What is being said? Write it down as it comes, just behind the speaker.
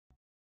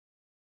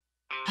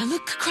I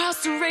look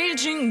across the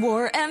raging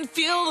war and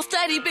feel the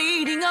steady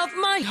beating of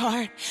my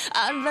heart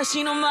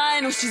嵐の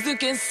前の静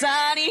けさ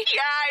に刃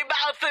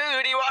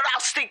振り下ろ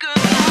していく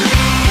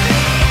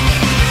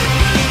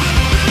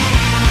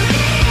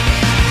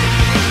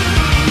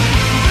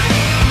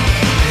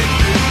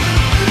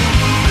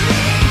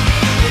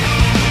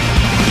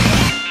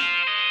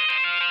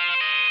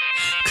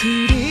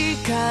繰り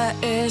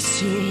返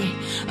し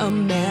A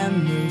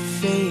memory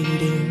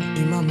fading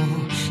今も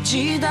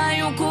時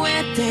代を超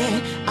えて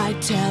I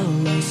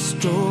tell a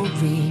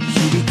story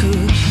響く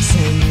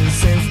宣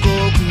戦布告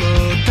の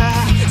歌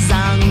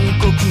残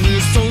酷に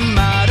染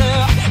まる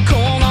こ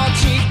の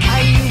誓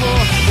いを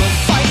We're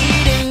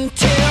fighting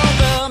till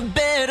the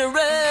bitter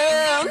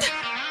end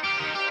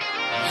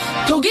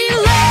途切れ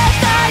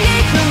たい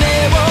船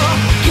を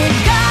汚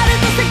れ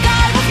た世界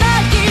を泣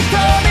き止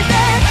めて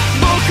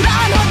僕ら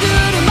の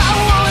車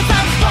を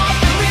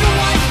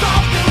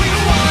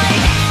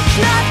失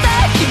った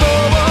希望を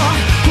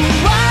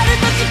奪われ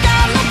た時間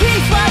のピー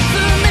スを集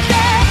めて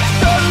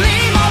取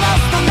り戻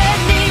すため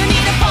に You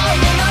need a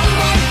follow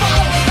one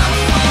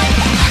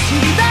走り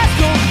出す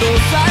こと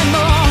さえも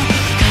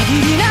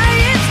限りな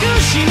い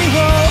慈しみ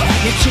を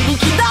導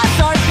き出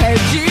す Our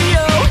page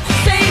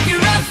Save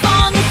your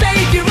song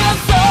Save your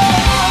song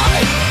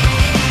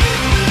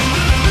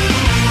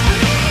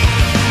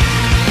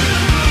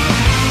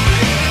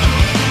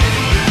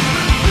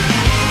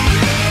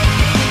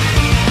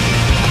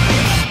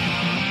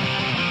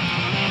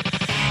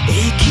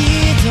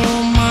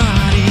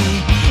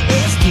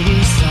Is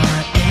this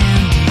our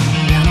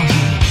ending あの日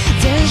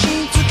全身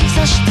突き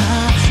刺した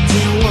The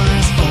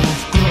words of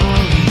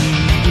glory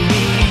巡り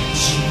使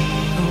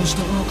用した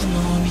僕の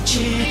道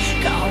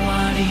変わ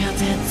り果て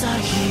た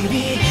日々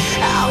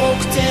青く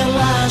照ら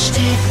して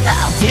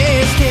Our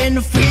distant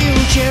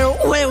future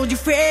will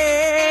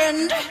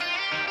defend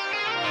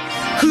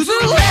崩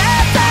れ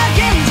た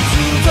現実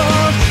と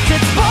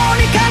絶望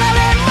に駆られ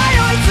迷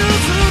い続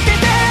け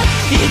て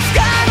いつか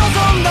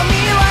望んだ未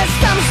来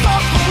Time to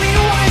stop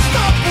rewind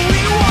stop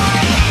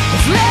rewind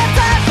忘れた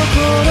心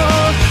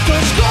閉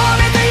じ込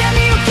めた闇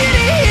を切り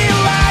開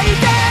い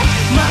て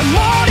守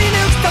り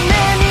抜くため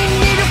に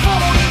Need a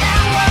follow me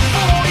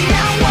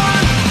and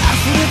one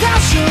溢れた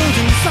瞬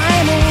間さ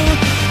えも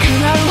叶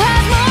うは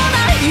ずの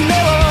ない夢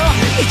を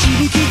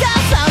導き出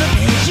される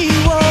ページ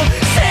を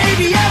Save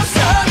your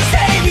soul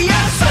Save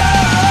your soul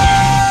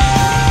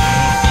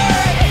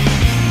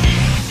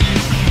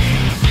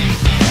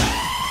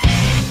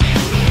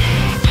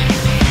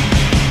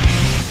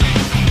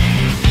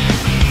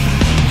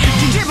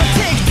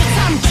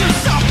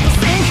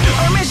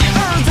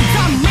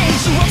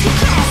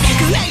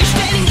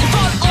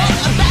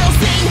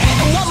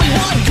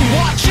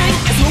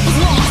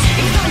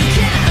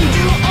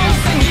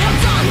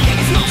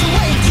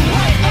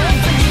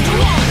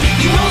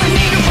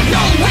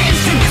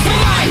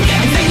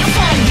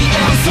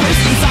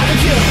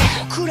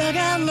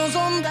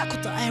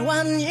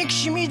憎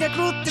しみで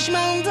狂ってし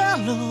まうんだ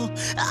ろう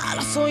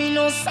争い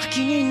の先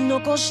に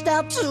残し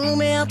た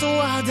爪痕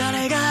は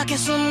誰が消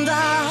すんだ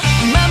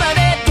今ま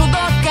で届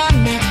か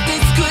なくて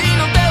救い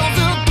の手を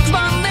ずっとつ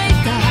まんでい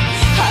た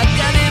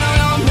鋼の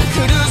ような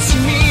苦し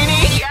みに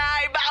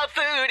刃を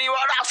振り下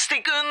ろして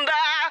いくんだ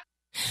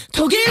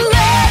途切れ